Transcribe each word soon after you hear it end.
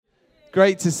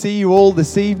Great to see you all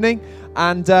this evening.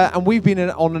 And we've been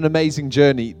on an amazing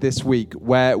journey this week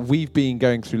where we've been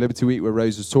going through Liberty Week, where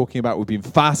Rose was talking about. We've been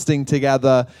fasting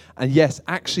together. And yes,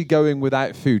 actually going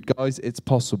without food. Guys, it's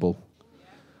possible.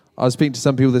 I was speaking to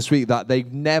some people this week that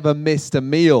they've never missed a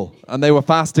meal, and they were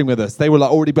fasting with us. They were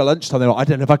like already by lunchtime. They were like, I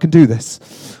don't know if I can do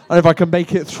this. I don't know if I can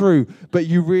make it through. But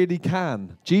you really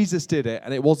can. Jesus did it,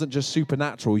 and it wasn't just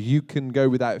supernatural. You can go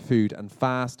without food and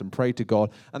fast and pray to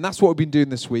God. And that's what we've been doing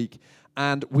this week.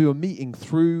 And we were meeting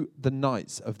through the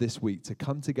nights of this week to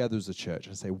come together as a church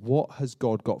and say, what has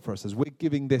God got for us? As we're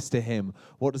giving this to him,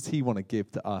 what does he want to give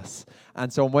to us?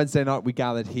 And so on Wednesday night, we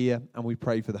gathered here and we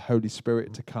prayed for the Holy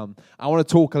Spirit to come. I want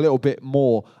to talk a little bit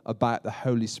more about the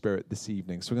Holy Spirit this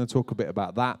evening. So we're going to talk a bit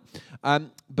about that.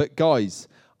 But guys,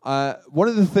 one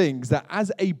of the things that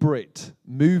as a Brit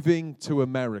moving to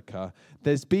America,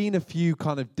 there's been a few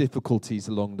kind of difficulties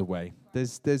along the way.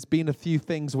 There's been a few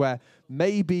things where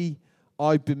maybe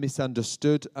I've been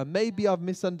misunderstood, and maybe I've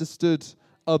misunderstood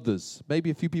others. Maybe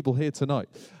a few people here tonight.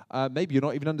 Maybe you're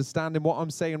not even understanding what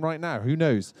I'm saying right now. Who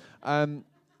knows?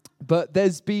 But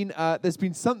there's been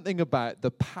something about the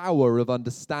power of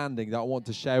understanding that I want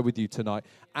to share with you tonight.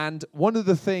 And one of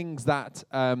the things that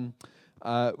and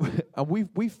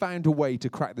we've found a way to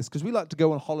crack this, because we like to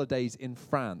go on holidays in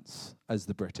France as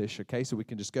the British, okay? So we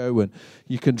can just go and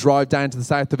you can drive down to the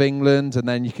south of England, and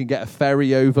then you can get a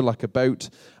ferry over like a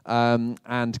boat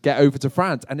and get over to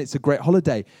France, and it's a great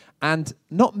holiday. And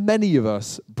not many of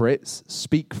us Brits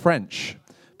speak French,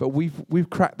 but we've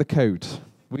cracked the code.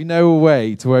 We know a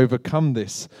way to overcome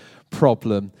this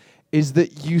problem, is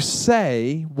that you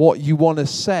say what you want to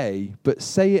say, but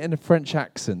say it in a French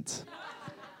accent.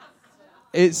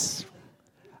 It's,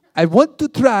 I want to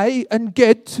try and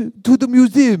get to the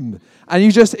museum. And you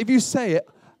just, if you say it,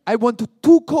 I want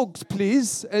 2 Cokes,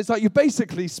 please. It's like you're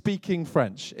basically speaking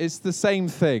French. It's the same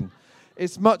thing.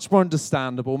 It's much more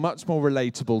understandable, much more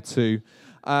relatable too.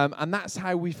 And that's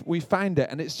how we find it.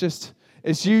 And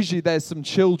it's usually there's some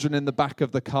children in the back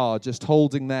of the car just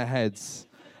holding their heads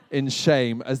in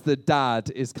shame as the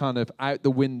dad is kind of out the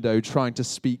window trying to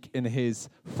speak in his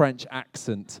French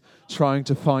accent, trying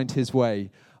to find his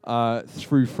way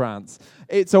through France.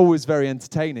 It's always very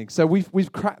entertaining. So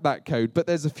we've cracked that code, but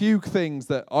there's a few things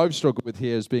that I've struggled with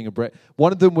here as being a Brit.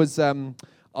 One of them was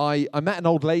I met an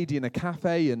old lady in a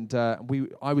cafe, and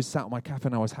I was sat at my cafe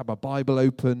and I had my Bible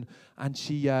open, and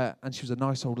she was a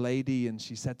nice old lady, and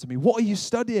she said to me, "What are you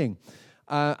studying?"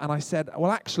 And I said,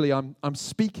 well, actually, I'm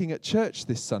speaking at church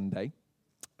this Sunday.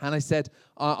 And I said,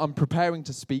 I'm preparing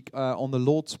to speak on the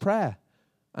Lord's Prayer.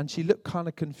 And she looked kind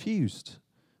of confused.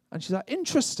 And she's like,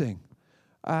 interesting.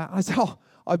 I said,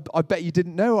 I bet you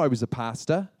didn't know I was a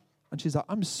pastor. And she's like,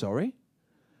 I'm sorry.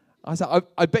 I said,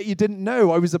 I bet you didn't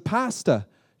know I was a pastor.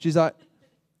 She's like,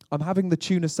 I'm having the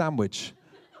tuna sandwich.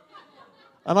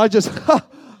 And I just,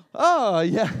 oh,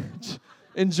 yeah.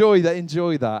 Enjoy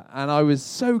that. And I was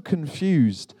so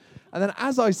confused. And then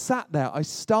as I sat there, I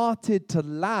started to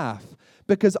laugh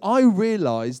because I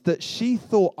realized that she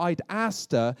thought I'd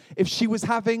asked her if she was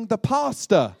having the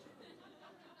pasta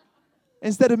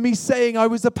instead of me saying I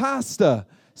was a pastor.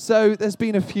 So there's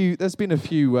been a few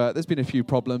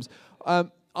problems.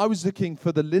 I was looking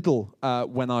for the Lidl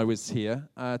when I was here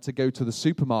to go to the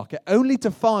supermarket, only to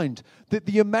find that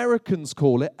the Americans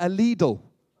call it a Lidl.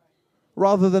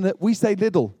 Rather than we say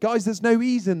Lidl. Guys, there's no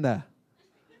E's in there.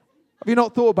 Have you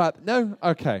not thought about it? No?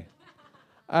 Okay.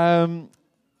 And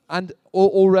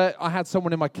I had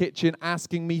someone in my kitchen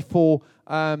asking me for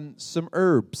some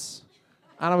herbs.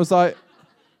 And I was like,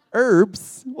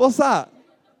 herbs? What's that?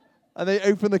 And they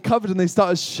opened the cupboard and they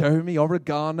started showing me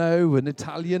oregano and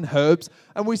Italian herbs.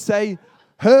 And we say,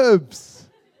 herbs.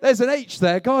 There's an H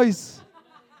there, guys.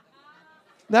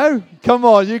 No? Come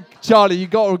on, Charlie, you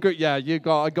got a good, yeah,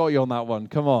 I got you on that one.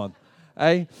 Come on.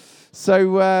 Eh?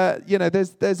 So, I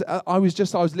was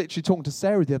literally talking to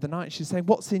Sarah the other night. She's saying,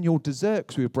 what's in your dessert?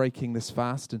 Because we were breaking this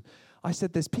fast. And I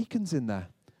said, there's pecans in there.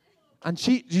 And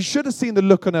you should have seen the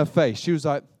look on her face. She was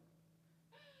like,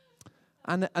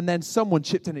 and then someone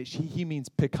chipped in it. He means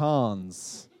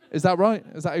pecans. Is that right?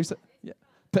 Is that how you say? Yeah.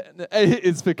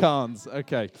 It's pecans.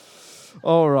 Okay.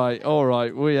 All right.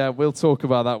 We'll talk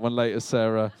about that one later,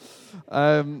 Sarah.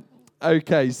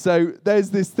 Okay, so there's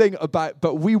this thing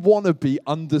but we want to be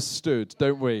understood,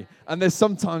 don't we? And there's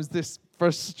sometimes this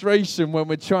frustration when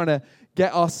we're trying to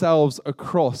get ourselves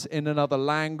across in another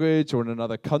language or in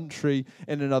another country,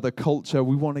 in another culture.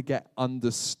 We want to get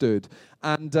understood.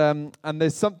 And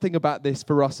there's something about this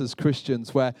for us as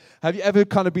Christians where, have you ever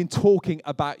kind of been talking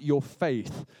about your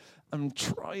faith? And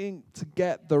trying to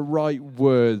get the right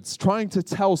words, trying to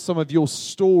tell some of your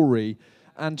story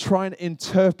and try and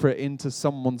interpret into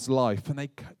someone's life, and they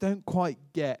don't quite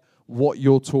get what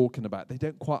you're talking about. They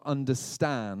don't quite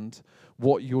understand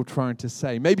what you're trying to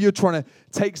say. Maybe you're trying to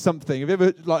take something. Have you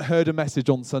ever heard a message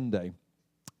on Sunday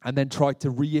and then tried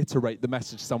to reiterate the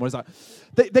message to someone? It's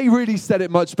like, they really said it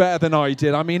much better than I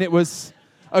did. I mean, it was,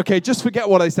 okay, just forget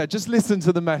what I said. Just listen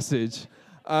to the message.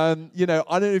 I don't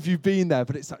know if you've been there,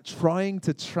 but it's like trying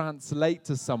to translate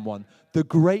to someone the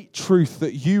great truth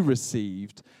that you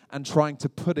received and trying to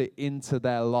put it into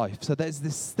their life. So there's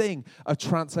this thing of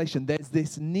translation. There's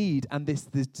this need and this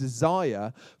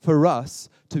desire for us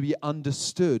to be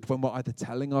understood when we're either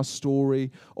telling our story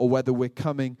or whether we're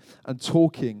coming and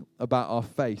talking about our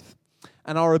faith.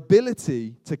 And our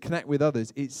ability to connect with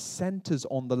others, it centers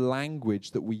on the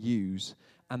language that we use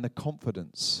and the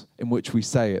confidence in which we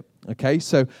say it. Okay,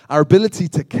 so our ability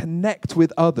to connect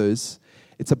with others,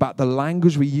 it's about the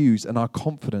language we use and our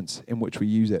confidence in which we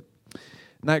use it.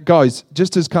 Now, guys,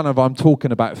 just as kind of I'm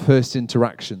talking about first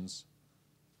interactions,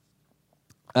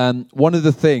 one of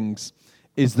the things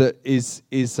is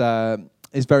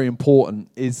very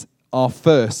important is our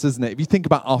first, isn't it? If you think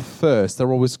about our first,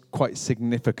 they're always quite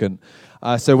significant.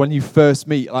 So when you first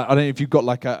meet, I don't know if you've got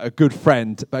like a good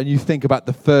friend, but you think about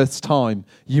the first time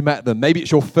you met them. Maybe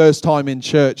it's your first time in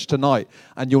church tonight,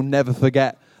 and you'll never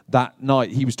forget that night.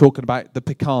 He was talking about the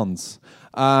pecans.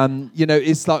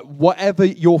 It's like whatever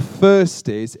your first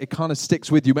is, it kind of sticks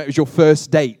with you. Maybe it was your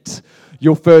first date,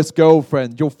 your first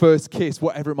girlfriend, your first kiss,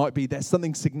 whatever it might be. There's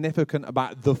something significant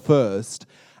about the first.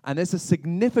 And there's a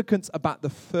significance about the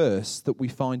first that we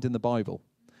find in the Bible.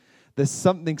 There's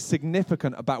something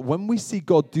significant about when we see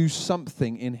God do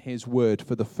something in his word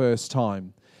for the first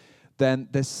time, then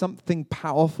there's something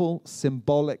powerful,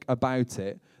 symbolic about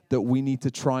it that we need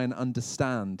to try and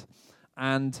understand.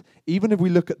 And even if we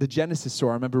look at the Genesis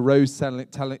story, I remember Rose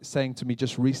saying to me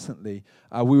just recently,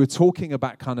 we were talking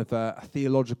about kind of a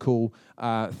theological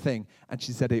thing, and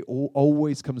she said it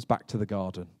always comes back to the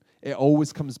garden. It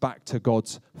always comes back to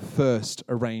God's first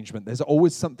arrangement. There's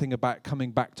always something about coming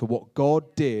back to what God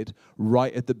did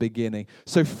right at the beginning.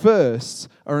 So firsts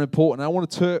are important. I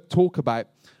want to talk about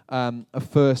a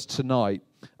first tonight,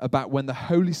 about when the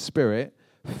Holy Spirit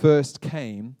first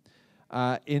came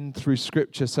in through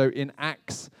Scripture. So in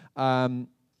Acts,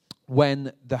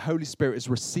 when the Holy Spirit is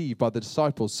received by the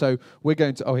disciples. So we're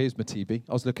going to, here's my TV.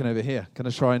 I was looking over here. Can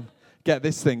I try and get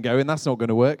this thing going? That's not going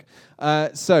to work.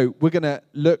 So we're going to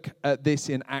look at this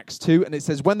in Acts 2. And it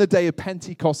says, when the day of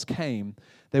Pentecost came,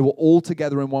 they were all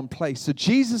together in one place. So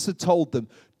Jesus had told them,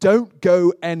 don't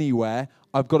go anywhere.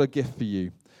 I've got a gift for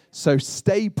you. So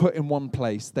stay put in one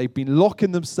place. They've been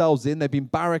locking themselves in. They've been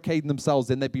barricading themselves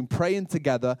in. They've been praying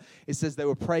together. It says they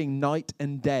were praying night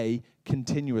and day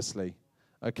continuously.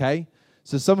 Okay?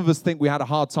 So some of us think we had a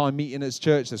hard time meeting at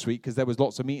church this week because there was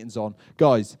lots of meetings on.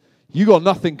 Guys, you got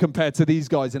nothing compared to these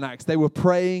guys in Acts. They were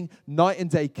praying night and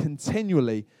day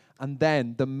continually. And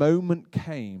then the moment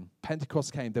came,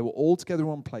 Pentecost came, they were all together in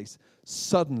one place.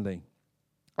 Suddenly,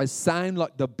 a sound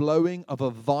like the blowing of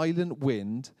a violent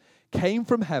wind came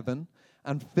from heaven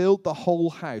and filled the whole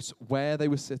house where they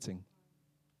were sitting.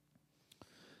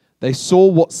 They saw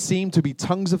what seemed to be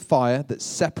tongues of fire that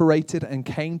separated and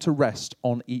came to rest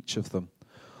on each of them.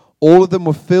 All of them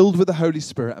were filled with the Holy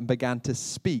Spirit and began to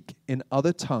speak in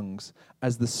other tongues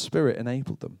as the Spirit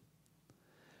enabled them.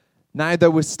 Now they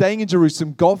were staying in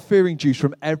Jerusalem, God-fearing Jews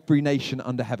from every nation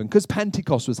under heaven. Because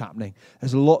Pentecost was happening,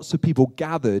 there's lots of people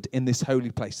gathered in this holy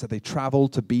place. So they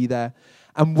traveled to be there.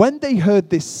 And when they heard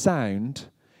this sound,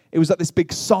 it was like this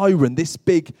big siren, this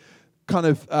big kind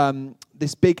of,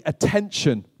 this big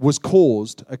attention was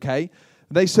caused, okay?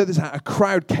 They said this, a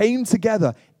crowd came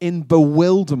together in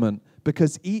bewilderment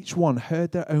because each one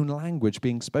heard their own language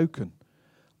being spoken.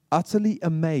 Utterly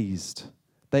amazed,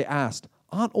 they asked,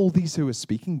 aren't all these who are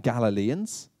speaking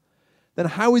Galileans? Then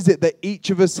how is it that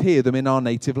each of us hear them in our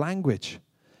native language?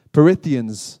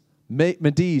 Parthians,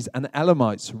 Medes and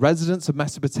Elamites, residents of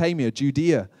Mesopotamia,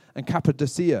 Judea and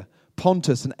Cappadocia,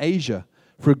 Pontus and Asia,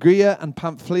 Phrygia and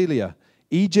Pamphylia,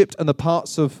 Egypt and the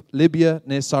parts of Libya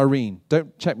near Cyrene.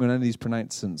 Don't check me on any of these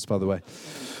pronouncements, by the way.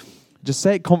 Just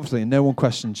say it confidently and no one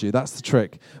questions you. That's the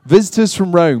trick. Visitors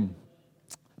from Rome,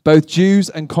 both Jews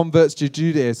and converts to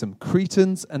Judaism,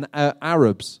 Cretans and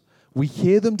Arabs. We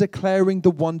hear them declaring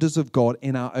the wonders of God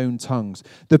in our own tongues.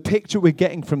 The picture we're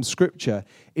getting from Scripture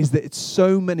is that it's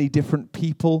so many different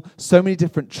people, so many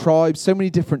different tribes, so many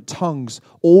different tongues,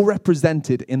 all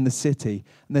represented in the city.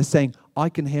 And they're saying, I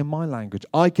can hear my language.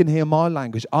 I can hear my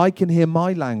language. I can hear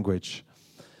my language.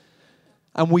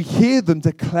 And we hear them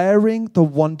declaring the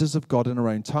wonders of God in our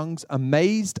own tongues,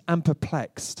 amazed and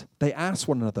perplexed. They ask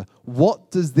one another,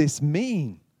 what does this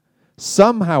mean?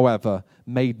 Some, however,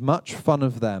 made much fun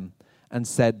of them and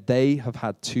said they have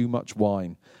had too much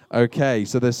wine. Okay,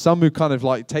 so there's some who kind of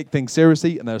like take things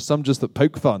seriously, and there's some just that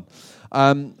poke fun.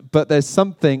 But there's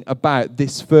something about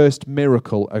this first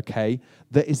miracle, okay,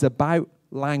 that is about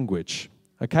language.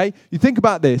 Okay? You think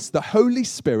about this, the Holy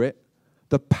Spirit,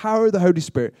 the power of the Holy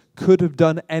Spirit could have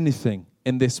done anything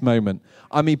in this moment.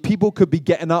 I mean, people could be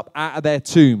getting up out of their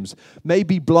tombs.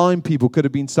 Maybe blind people could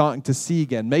have been starting to see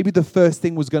again. Maybe the first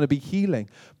thing was going to be healing.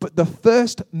 But the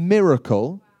first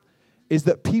miracle is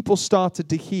that people started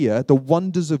to hear the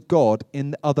wonders of God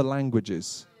in other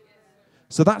languages.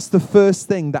 So that's the first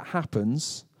thing that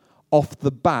happens off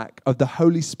the back of the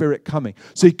Holy Spirit coming.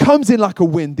 So he comes in like a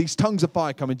wind, these tongues of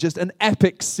fire coming, just an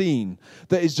epic scene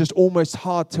that is just almost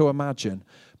hard to imagine.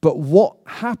 But what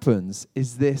happens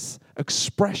is this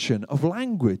expression of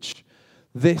language,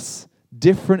 this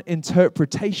different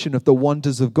interpretation of the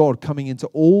wonders of God coming into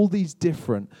all these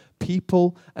different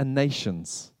people and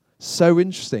nations. So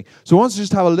interesting. So I want to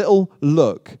just have a little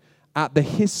look at the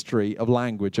history of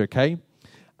language, okay?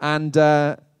 And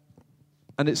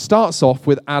it starts off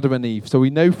with Adam and Eve. So we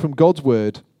know from God's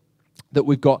word that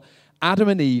we've got Adam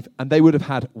and Eve, and they would have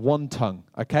had one tongue,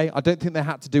 okay? I don't think they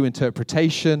had to do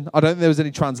interpretation. I don't think there was any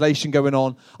translation going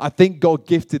on. I think God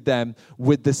gifted them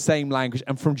with the same language.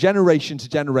 And from generation to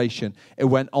generation, it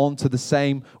went on to the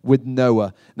same with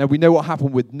Noah. Now, we know what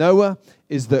happened with Noah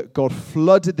is that God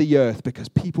flooded the earth because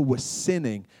people were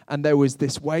sinning. And there was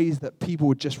this ways that people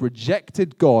had just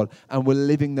rejected God and were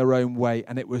living their own way.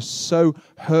 And it was so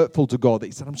hurtful to God that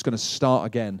he said, I'm just going to start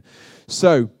again.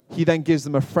 So he then gives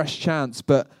them a fresh chance.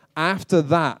 But after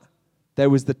that, there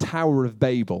was the Tower of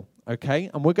Babel, okay?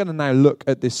 And we're going to now look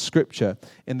at this scripture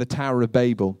in the Tower of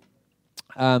Babel,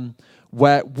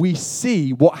 where we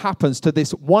see what happens to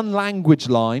this one language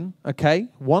line, okay?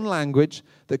 One language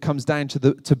that comes down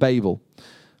to Babel.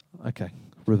 Okay,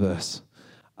 reverse.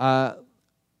 And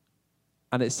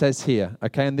it says here,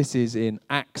 okay, and this is in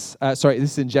this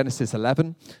is in Genesis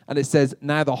 11, and it says,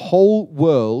 now the whole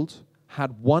world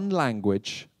had one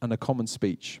language and a common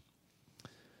speech.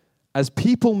 As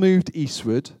people moved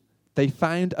eastward, they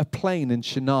found a plain in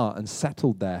Shinar and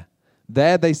settled there.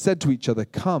 There they said to each other,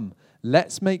 come,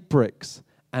 let's make bricks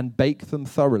and bake them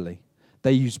thoroughly.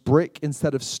 They used brick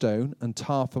instead of stone and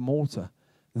tar for mortar.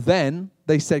 Then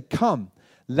they said, come,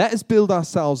 let us build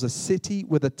ourselves a city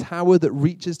with a tower that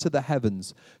reaches to the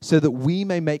heavens, so that we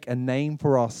may make a name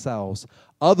for ourselves.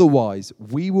 Otherwise,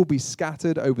 we will be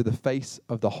scattered over the face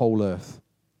of the whole earth.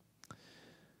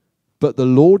 But the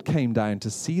Lord came down to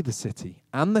see the city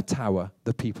and the tower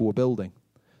the people were building.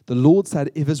 The Lord said,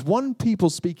 if as one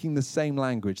people speaking the same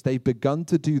language, they've begun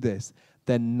to do this,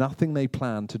 then nothing they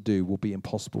plan to do will be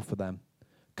impossible for them.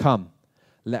 Come,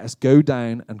 let us go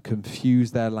down and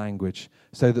confuse their language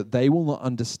so that they will not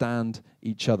understand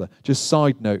each other. Just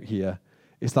side note here.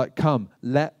 It's like, come,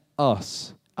 let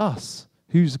us.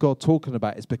 Who's God talking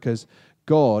about? It's because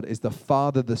God is the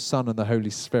Father, the Son, and the Holy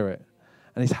Spirit.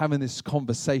 And he's having this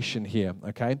conversation here,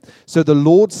 okay? So the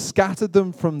Lord scattered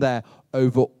them from there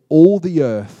over all the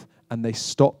earth, and they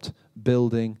stopped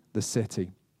building the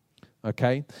city,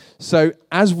 okay? So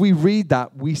as we read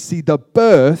that, we see the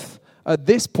birth at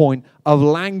this point of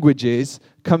languages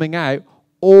coming out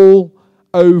all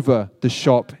over the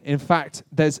shop. In fact,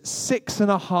 there's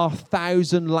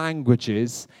 6,500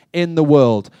 languages in the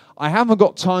world. I haven't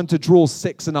got time to draw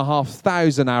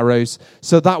 6,500 arrows,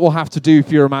 so that will have to do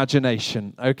for your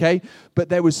imagination, okay? But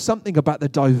there was something about the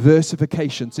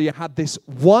diversification. So you had this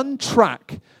one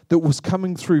track that was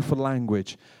coming through for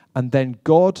language, and then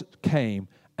God came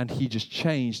and he just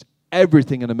changed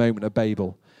everything in a moment of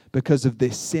Babel. Because of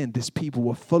this sin, this people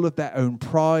were full of their own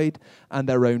pride and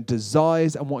their own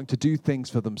desires and wanting to do things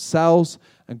for themselves.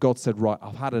 And God said, right,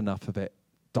 I've had enough of it.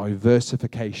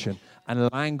 Diversification. And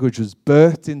language was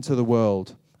birthed into the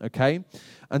world. Okay?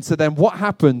 And so then what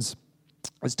happens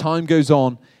as time goes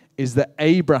on is that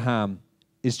Abraham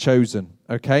is chosen.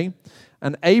 Okay?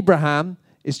 And Abraham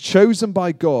is chosen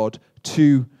by God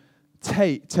to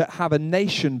have a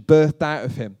nation birthed out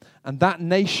of him. And that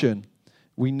nation,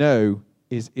 we know,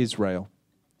 is Israel,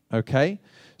 okay?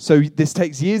 So this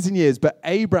takes years and years, but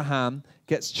Abraham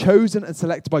gets chosen and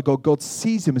selected by God. God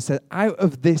sees him and said, out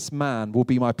of this man will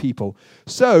be my people.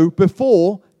 So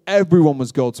before, everyone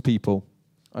was God's people,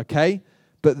 okay?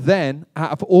 But then,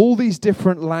 out of all these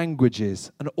different languages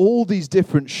and all these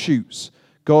different shoots,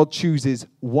 God chooses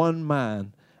one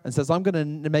man and says, I'm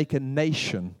going to make a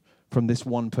nation from this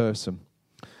one person,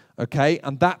 okay?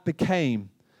 And that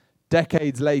became,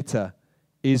 decades later,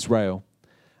 Israel.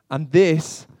 And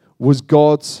this was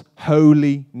God's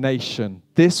holy nation.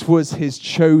 This was his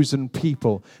chosen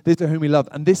people, this to whom he loved.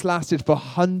 And this lasted for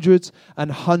hundreds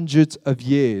and hundreds of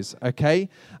years, okay?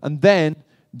 And then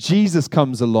Jesus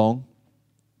comes along,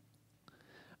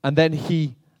 and then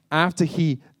after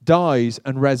he dies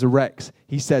and resurrects,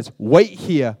 he says, wait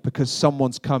here because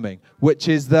someone's coming, which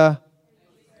is there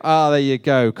you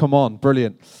go. Come on,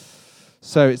 brilliant.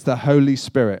 So it's the Holy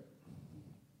Spirit.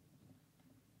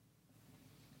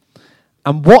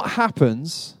 And what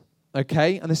happens,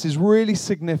 okay, and this is really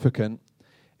significant,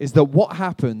 is that what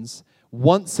happens,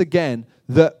 once again,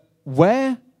 that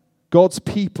where God's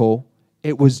people,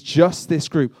 it was just this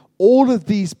group. All of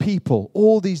these people,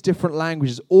 all these different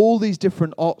languages, all these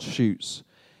different offshoots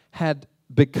had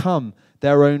become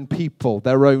their own people,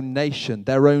 their own nation,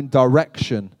 their own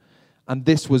direction, and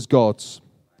this was God's.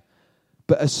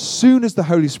 But as soon as the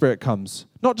Holy Spirit comes,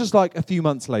 not just like a few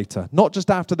months later, not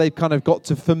just after they've kind of got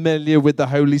to familiar with the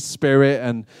Holy Spirit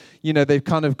and, they've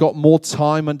kind of got more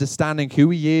time understanding who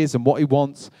he is and what he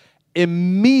wants,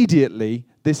 immediately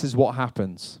this is what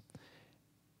happens,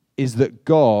 is that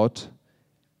God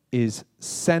is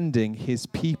sending his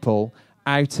people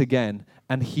out again,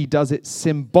 and he does it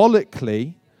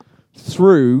symbolically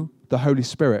through the Holy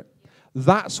Spirit.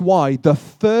 That's why the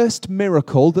first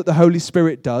miracle that the Holy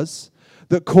Spirit does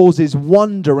that causes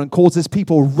wonder and causes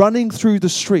people running through the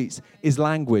streets is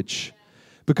language.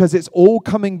 Because it's all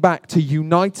coming back to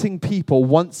uniting people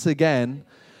once again.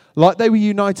 Like they were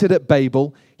united at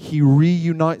Babel, he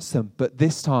reunites them. But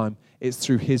this time, it's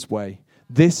through his way.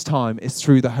 This time, it's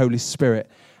through the Holy Spirit.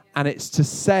 And it's to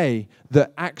say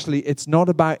that actually it's not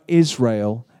about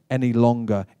Israel any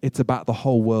longer. It's about the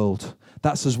whole world.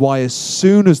 That's why as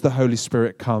soon as the Holy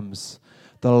Spirit comes,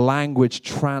 the language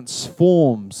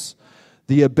transforms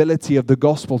the ability of the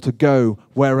gospel to go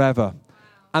wherever.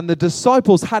 And the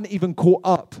disciples hadn't even caught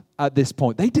up at this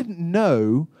point. They didn't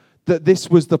know that this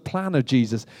was the plan of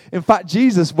Jesus. In fact,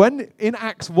 Jesus, in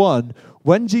Acts 1,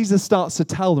 when Jesus starts to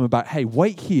tell them about, hey,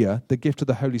 wait here, the gift of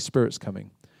the Holy Spirit's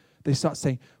coming, they start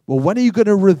saying, well, when are you going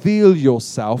to reveal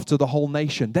yourself to the whole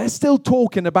nation? They're still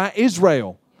talking about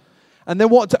Israel. And they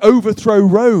want to overthrow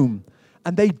Rome.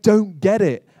 And they don't get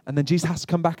it. And then Jesus has to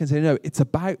come back and say, no, it's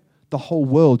about the whole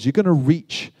world. You're going to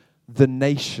reach the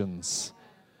nations.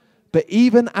 But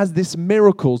even as these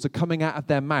miracles are coming out of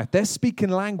their mouth, they're speaking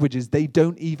languages they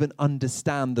don't even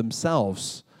understand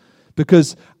themselves.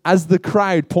 Because as the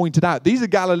crowd pointed out, these are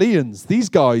Galileans. These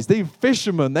guys, they're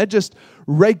fishermen. They're just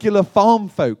regular farm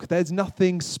folk. There's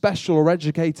nothing special or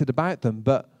educated about them.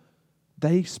 But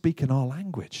they speak in our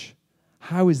language.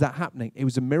 How is that happening? It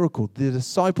was a miracle. The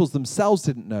disciples themselves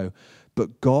didn't know.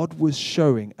 But God was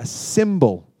showing a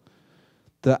symbol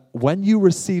that when you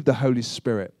receive the Holy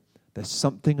Spirit, there's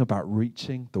something about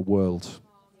reaching the world.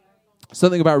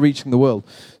 Something about reaching the world.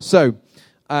 So,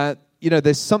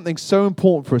 there's something so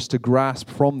important for us to grasp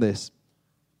from this.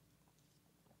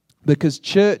 Because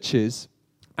churches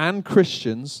and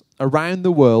Christians around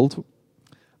the world,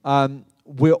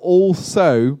 we're all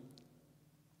so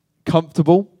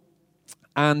comfortable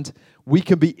and we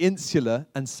can be insular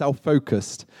and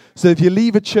self-focused. So if you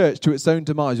leave a church to its own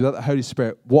demise without the Holy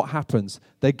Spirit, what happens?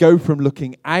 They go from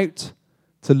looking out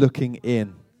to looking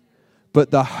in.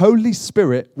 But the Holy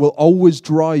Spirit will always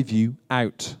drive you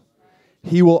out.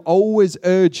 He will always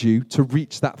urge you to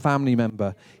reach that family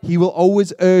member. He will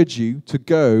always urge you to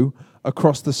go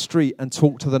across the street and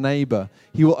talk to the neighbor.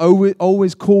 He will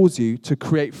always cause you to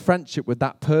create friendship with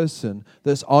that person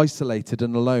that's isolated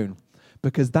and alone.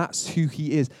 Because that's who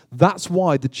he is. That's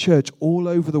why the church all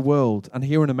over the world and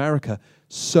here in America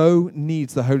so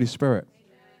needs the Holy Spirit.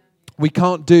 We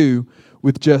can't do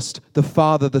with just the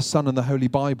Father, the Son, and the Holy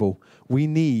Bible. We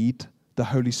need the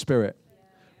Holy Spirit.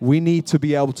 We need to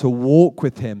be able to walk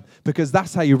with him because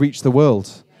that's how you reach the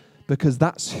world. Because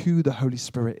that's who the Holy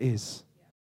Spirit is.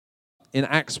 In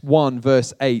Acts 1,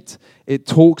 verse 8, it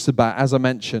talks about, as I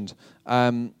mentioned,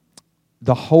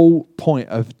 the whole point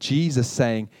of Jesus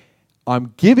saying,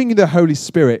 I'm giving you the Holy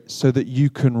Spirit so that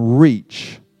you can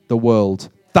reach the world.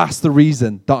 That's the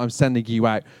reason that I'm sending you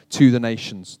out to the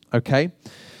nations, okay?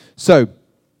 So,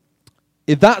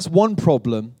 if that's one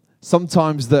problem,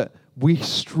 sometimes that we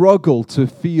struggle to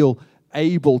feel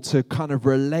able to kind of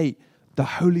relate, the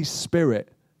Holy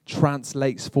Spirit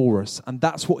translates for us. And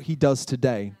that's what he does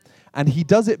today. And he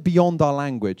does it beyond our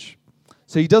language.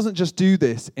 So he doesn't just do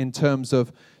this in terms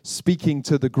of speaking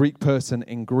to the Greek person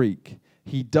in Greek.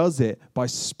 He does it by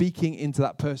speaking into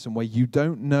that person where you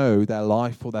don't know their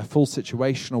life or their full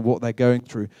situation or what they're going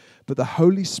through. But the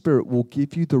Holy Spirit will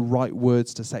give you the right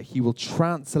words to say. He will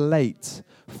translate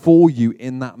for you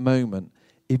in that moment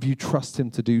if you trust him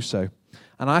to do so.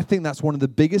 And I think that's one of the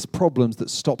biggest problems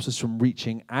that stops us from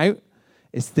reaching out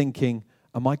is thinking,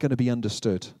 am I going to be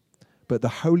understood? But the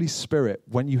Holy Spirit,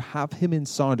 when you have him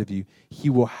inside of you, he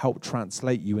will help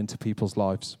translate you into people's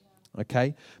lives.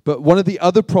 Okay? But one of the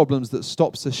other problems that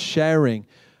stops us sharing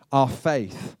our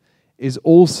faith is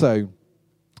also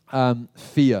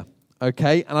fear.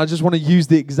 Okay? And I just want to use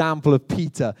the example of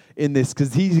Peter in this,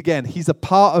 because he's a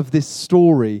part of this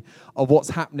story of what's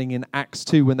happening in Acts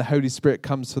 2 when the Holy Spirit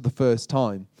comes for the first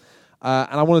time.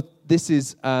 And this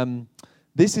is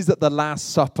at the Last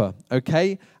Supper,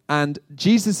 okay? And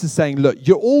Jesus is saying, look,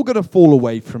 you're all going to fall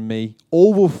away from me.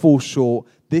 All will fall short.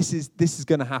 This is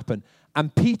going to happen.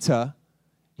 And Peter,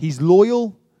 he's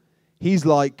loyal. He's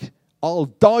like, I'll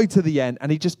die to the end.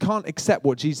 And he just can't accept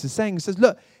what Jesus is saying. He says,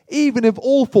 look, even if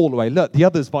all fall away, look, the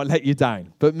others might let you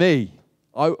down. But me,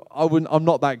 I wouldn't. I'm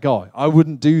not that guy. I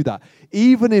wouldn't do that.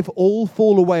 Even if all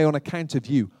fall away on account of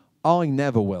you, I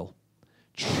never will.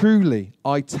 Truly,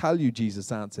 I tell you, Jesus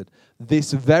answered,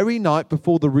 this very night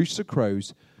before the rooster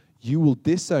crows, you will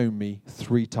disown me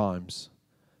 3 times.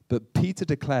 But Peter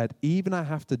declared, even I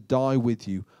have to die with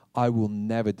you, I will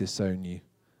never disown you.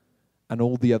 And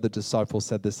all the other disciples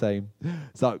said the same.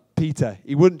 It's like, Peter,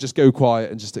 he wouldn't just go quiet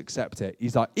and just accept it.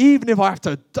 He's like, even if I have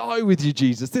to die with you,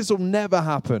 Jesus, this will never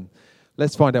happen.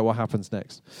 Let's find out what happens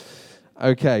next.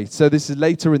 Okay, so this is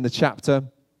later in the chapter,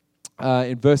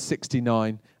 in verse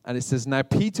 69. And it says, now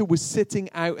Peter was sitting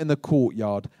out in the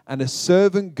courtyard, and a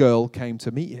servant girl came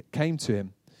to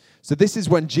him. So this is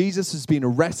when Jesus has been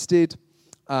arrested,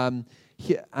 and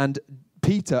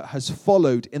Peter has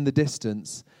followed in the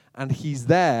distance, and he's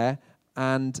there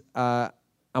and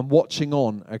watching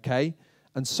on, okay?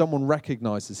 And someone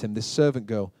recognizes him, this servant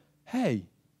girl. Hey,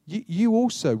 you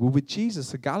also were with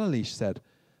Jesus of Galilee, she said.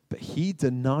 But he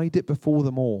denied it before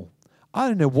them all. I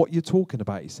don't know what you're talking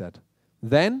about, he said.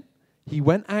 Then he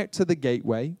went out to the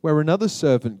gateway where another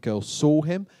servant girl saw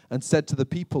him and said to the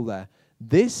people there,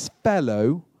 this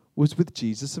fellow was with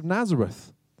Jesus of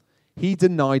Nazareth. He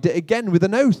denied it again with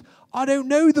an oath. I don't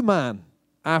know the man.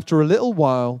 After a little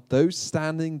while, those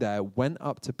standing there went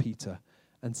up to Peter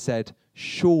and said,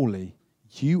 surely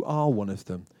you are one of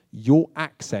them. Your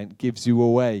accent gives you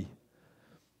away.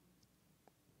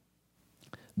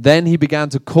 Then he began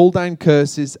to call down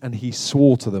curses and he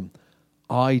swore to them,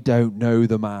 I don't know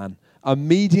the man.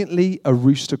 Immediately a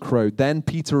rooster crowed. Then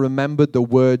Peter remembered the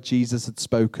word Jesus had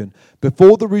spoken.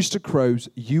 Before the rooster crows,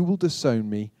 you will disown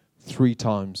me 3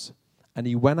 times. And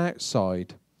he went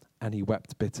outside and he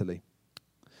wept bitterly.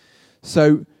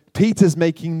 So Peter's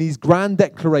making these grand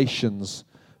declarations,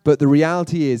 but the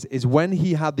reality is when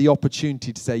he had the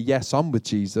opportunity to say, yes, I'm with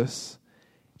Jesus,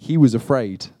 he was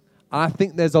afraid. And I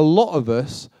think there's a lot of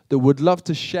us that would love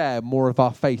to share more of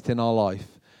our faith in our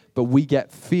life, but we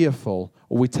get fearful,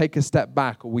 or we take a step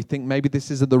back, or we think maybe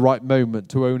this isn't the right moment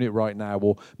to own it right now,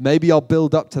 or maybe I'll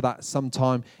build up to that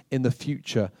sometime in the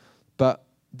future. But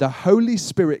the Holy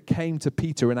Spirit came to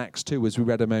Peter in Acts 2, as we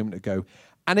read a moment ago,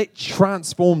 and it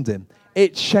transformed him.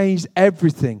 It changed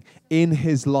everything in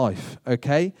his life,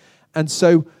 okay? And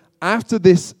so after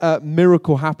this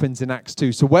miracle happens in Acts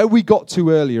 2, so where we got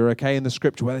to earlier, okay, in the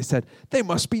scripture, where they said, they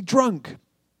must be drunk.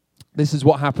 This is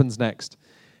what happens next.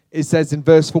 It says in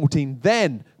verse 14,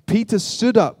 then Peter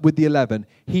stood up with the 11.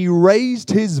 He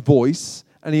raised his voice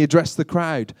and he addressed the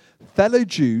crowd. Fellow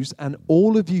Jews and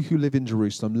all of you who live in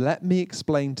Jerusalem, let me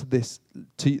explain this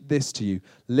to you.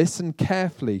 Listen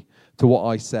carefully to what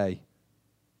I say.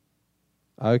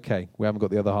 Okay, we haven't got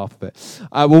the other half of it.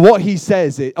 Well, what he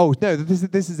says is,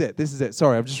 this is it.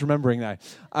 Sorry, I'm just remembering now.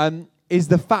 Is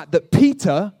the fact that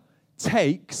Peter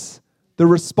takes the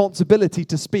responsibility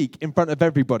to speak in front of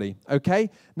everybody, okay?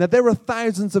 Now, there are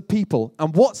thousands of people,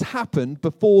 and what's happened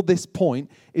before this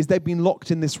point is they've been locked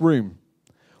in this room,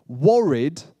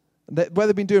 worried that where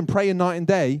they've been doing prayer night and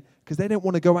day, because they don't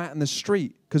want to go out in the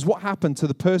street. Because what happened to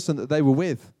the person that they were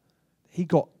with? He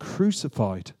got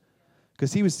crucified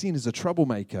because he was seen as a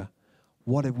troublemaker.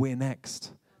 What did we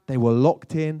next? They were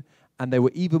locked in, and they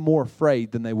were even more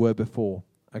afraid than they were before,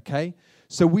 okay?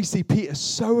 So we see Peter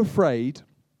so afraid,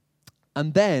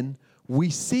 and then we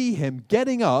see him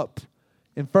getting up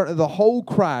in front of the whole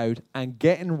crowd and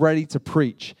getting ready to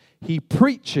preach. He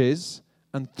preaches,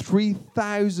 and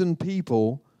 3,000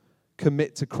 people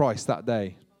commit to Christ that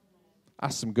day.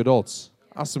 That's some good odds.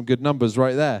 That's some good numbers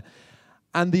right there.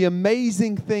 And the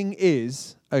amazing thing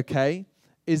is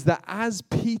that as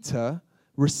Peter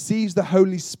receives the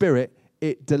Holy Spirit,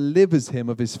 it delivers him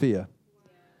of his fear.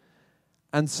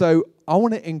 And so I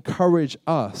want to encourage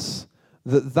us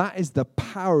that is the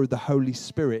power of the Holy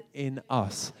Spirit in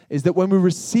us, is that when we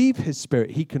receive his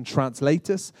Spirit, he can translate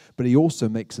us, but he also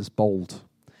makes us bold.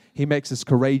 He makes us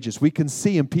courageous. We can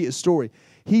see in Peter's story,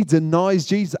 He denies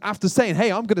Jesus after saying,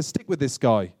 hey, I'm going to stick with this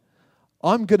guy.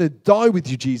 I'm going to die with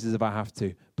you, Jesus, if I have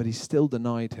to. But he still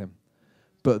denied him.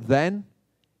 But then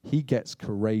he gets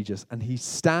courageous and he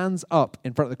stands up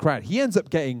in front of the crowd. He ends up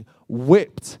getting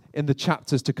whipped in the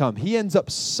chapters to come. He ends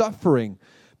up suffering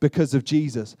because of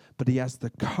Jesus, but he has the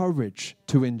courage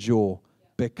to endure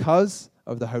because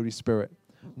of the Holy Spirit.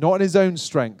 Not in his own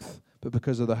strength, but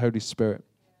because of the Holy Spirit.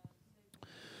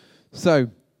 So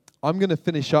I'm going to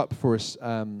finish up for us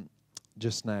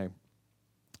just now.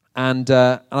 And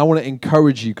I want to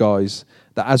encourage you guys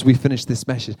that as we finish this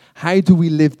message, how do we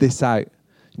live this out?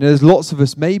 You know, there's lots of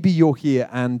us, maybe you're here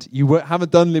and you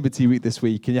haven't done Liberty Week this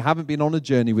week and you haven't been on a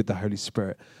journey with the Holy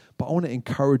Spirit. But I want to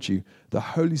encourage you, the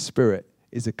Holy Spirit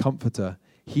is a comforter.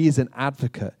 He is an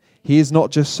advocate. He is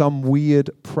not just some weird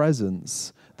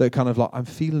presence that kind of like, I'm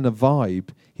feeling a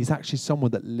vibe. He's actually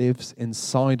someone that lives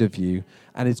inside of you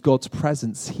and is God's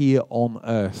presence here on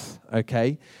earth,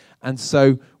 okay? And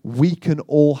so we can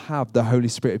all have the Holy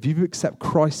Spirit. If you accept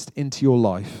Christ into your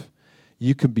life,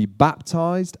 you can be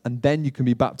baptized and then you can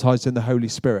be baptized in the Holy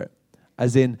Spirit.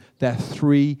 As in, there are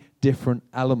 3 different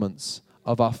elements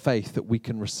of our faith that we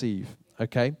can receive,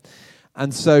 okay?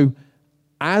 And so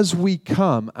as we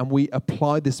come and we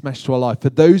apply this message to our life, for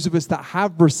those of us that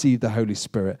have received the Holy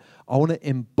Spirit, I want to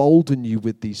embolden you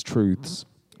with these truths,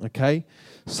 okay?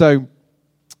 So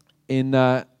in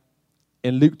Luke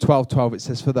 12:12, it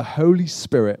says, for the Holy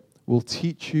Spirit will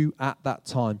teach you at that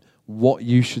time what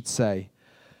you should say.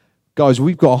 Guys,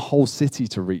 we've got a whole city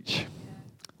to reach.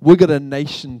 We've got a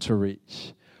nation to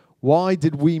reach. Why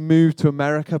did we move to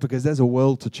America? Because there's a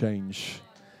world to change.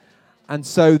 And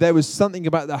so there was something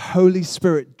about the Holy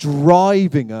Spirit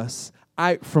driving us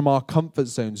out from our comfort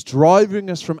zones, driving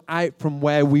us out from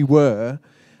where we were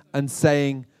and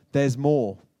saying, there's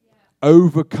more.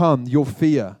 Overcome your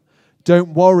fear. Don't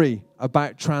worry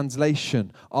about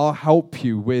translation. I'll help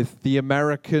you with the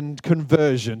American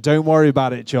conversion. Don't worry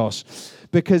about it, Josh.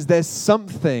 Because there's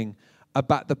something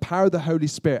about the power of the Holy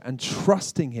Spirit and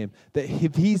trusting him that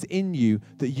if he's in you,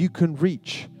 that you can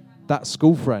reach that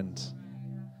school friend,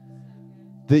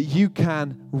 that you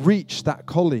can reach that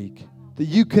colleague, that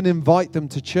you can invite them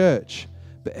to church.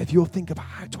 But if you're thinking about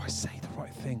how do I say the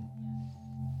right thing,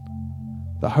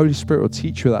 the Holy Spirit will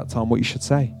teach you at that time what you should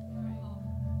say.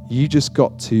 You just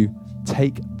got to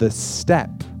take the step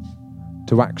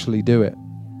to actually do it.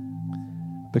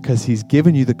 Because he's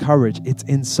given you the courage. It's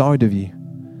inside of you.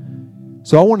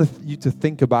 So I want you to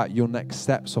think about your next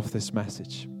steps off this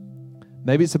message.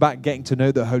 Maybe it's about getting to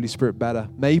know the Holy Spirit better.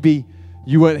 Maybe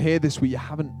you weren't here this week. You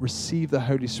haven't received the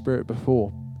Holy Spirit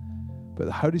before. But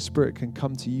the Holy Spirit can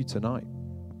come to you tonight.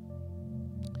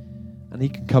 And he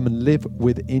can come and live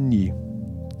within you.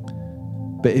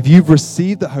 But if you've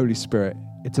received the Holy Spirit,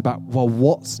 it's about, well,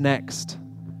 what's next?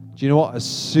 Do you know what? As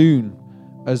soon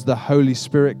as the Holy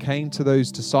Spirit came to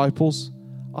those disciples,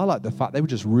 I like the fact they were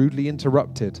just rudely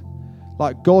interrupted.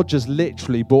 Like God just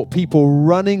literally brought people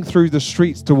running through the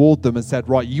streets toward them and said,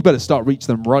 right, you better start reaching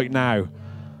them right now.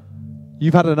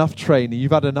 You've had enough training,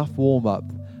 you've had enough warm-up,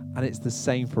 and it's the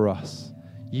same for us.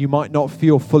 You might not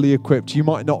feel fully equipped. You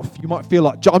might feel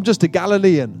like, I'm just a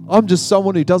Galilean. I'm just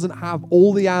someone who doesn't have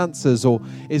all the answers or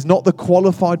is not the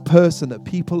qualified person that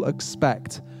people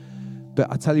expect.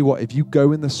 But I tell you what, if you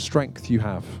go in the strength you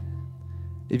have,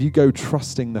 if you go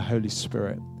trusting the Holy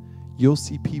Spirit, you'll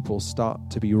see people start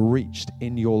to be reached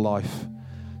in your life.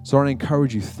 So I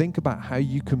encourage you, think about how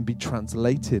you can be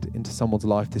translated into someone's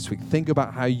life this week. Think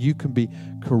about how you can be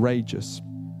courageous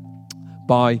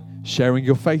by sharing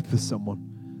your faith with someone,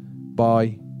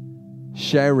 by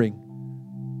sharing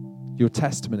your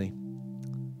testimony,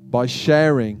 by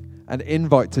sharing an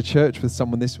invite to church with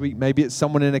someone this week. Maybe it's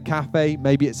someone in a cafe,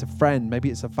 maybe it's a friend,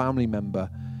 maybe it's a family member.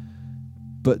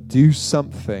 But do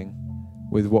something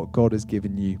with what God has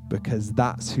given you, because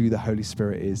that's who the Holy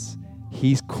Spirit is.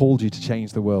 He's called you to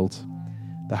change the world.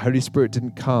 The Holy Spirit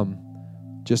didn't come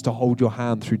just to hold your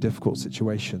hand through difficult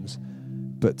situations,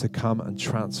 but to come and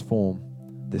transform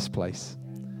this place.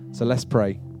 So let's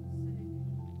pray.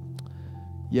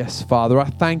 Yes, Father, I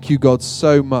thank you, God,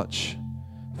 so much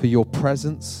for your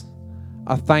presence.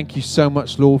 I thank you so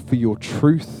much, Lord, for your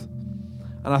truth.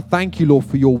 And I thank you, Lord,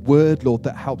 for your word, Lord,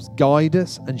 that helps guide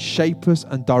us and shape us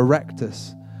and direct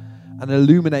us and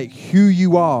illuminate who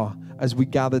you are as we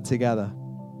gather together.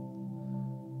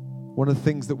 One of the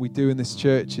things that we do in this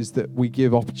church is that we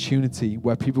give opportunity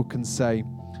where people can say,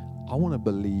 I want to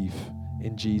believe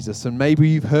in Jesus. And maybe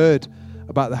you've heard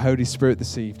about the Holy Spirit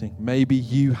this evening. Maybe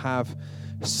you have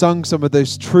sung some of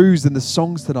those truths in the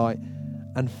songs tonight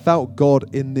and felt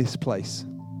God in this place.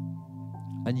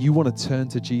 And you want to turn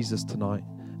to Jesus tonight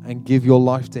and give your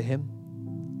life to him.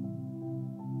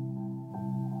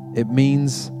 It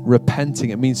means repenting.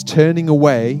 It means turning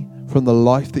away from the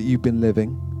life that you've been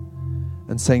living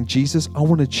and saying, Jesus, I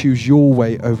want to choose your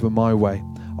way over my way.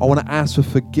 I want to ask for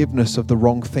forgiveness of the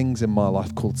wrong things in my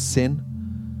life called sin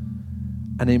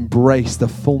and embrace the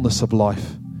fullness of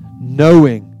life,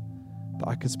 knowing that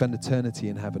I could spend eternity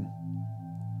in heaven.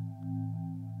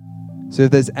 So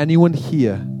if there's anyone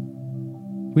here,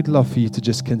 we'd love for you to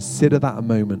just consider that a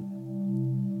moment.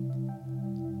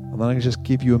 And then I can just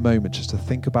give you a moment just to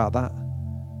think about that.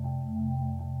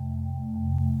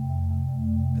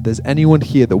 If there's anyone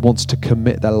here that wants to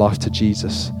commit their life to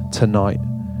Jesus tonight,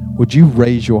 would you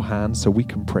raise your hand so we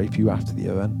can pray for you after the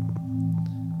event?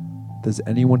 If there's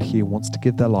anyone here who wants to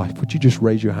give their life, would you just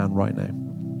raise your hand right now?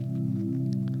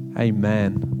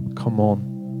 Amen. Come on.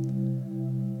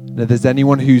 And if there's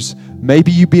anyone who's,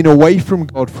 maybe you've been away from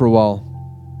God for a while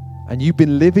and you've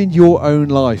been living your own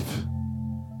life,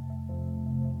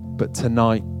 but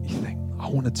tonight you think, I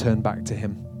want to turn back to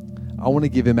him. I want to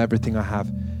give him everything I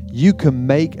have. You can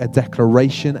make a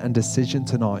declaration and decision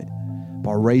tonight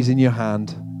by raising your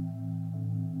hand.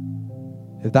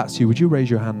 If that's you, would you raise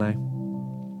your hand now?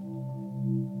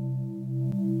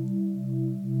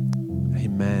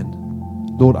 Amen.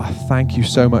 Lord, I thank you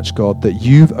so much, God, that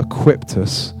you've equipped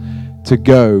us to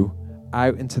go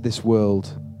out into this world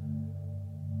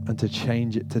and to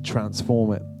change it, to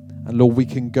transform it. And Lord, we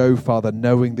can go, Father,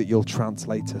 knowing that you'll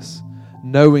translate us,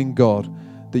 knowing, God,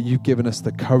 that you've given us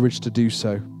the courage to do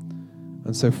so.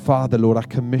 And so, Father, Lord, I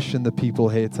commission the people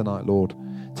here tonight, Lord,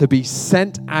 to be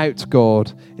sent out,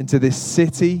 God, into this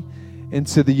city,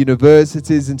 into the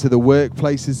universities, into the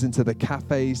workplaces, into the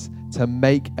cafes, to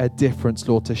make a difference,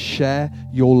 Lord, to share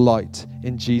your light.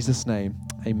 In Jesus' name,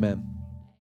 amen.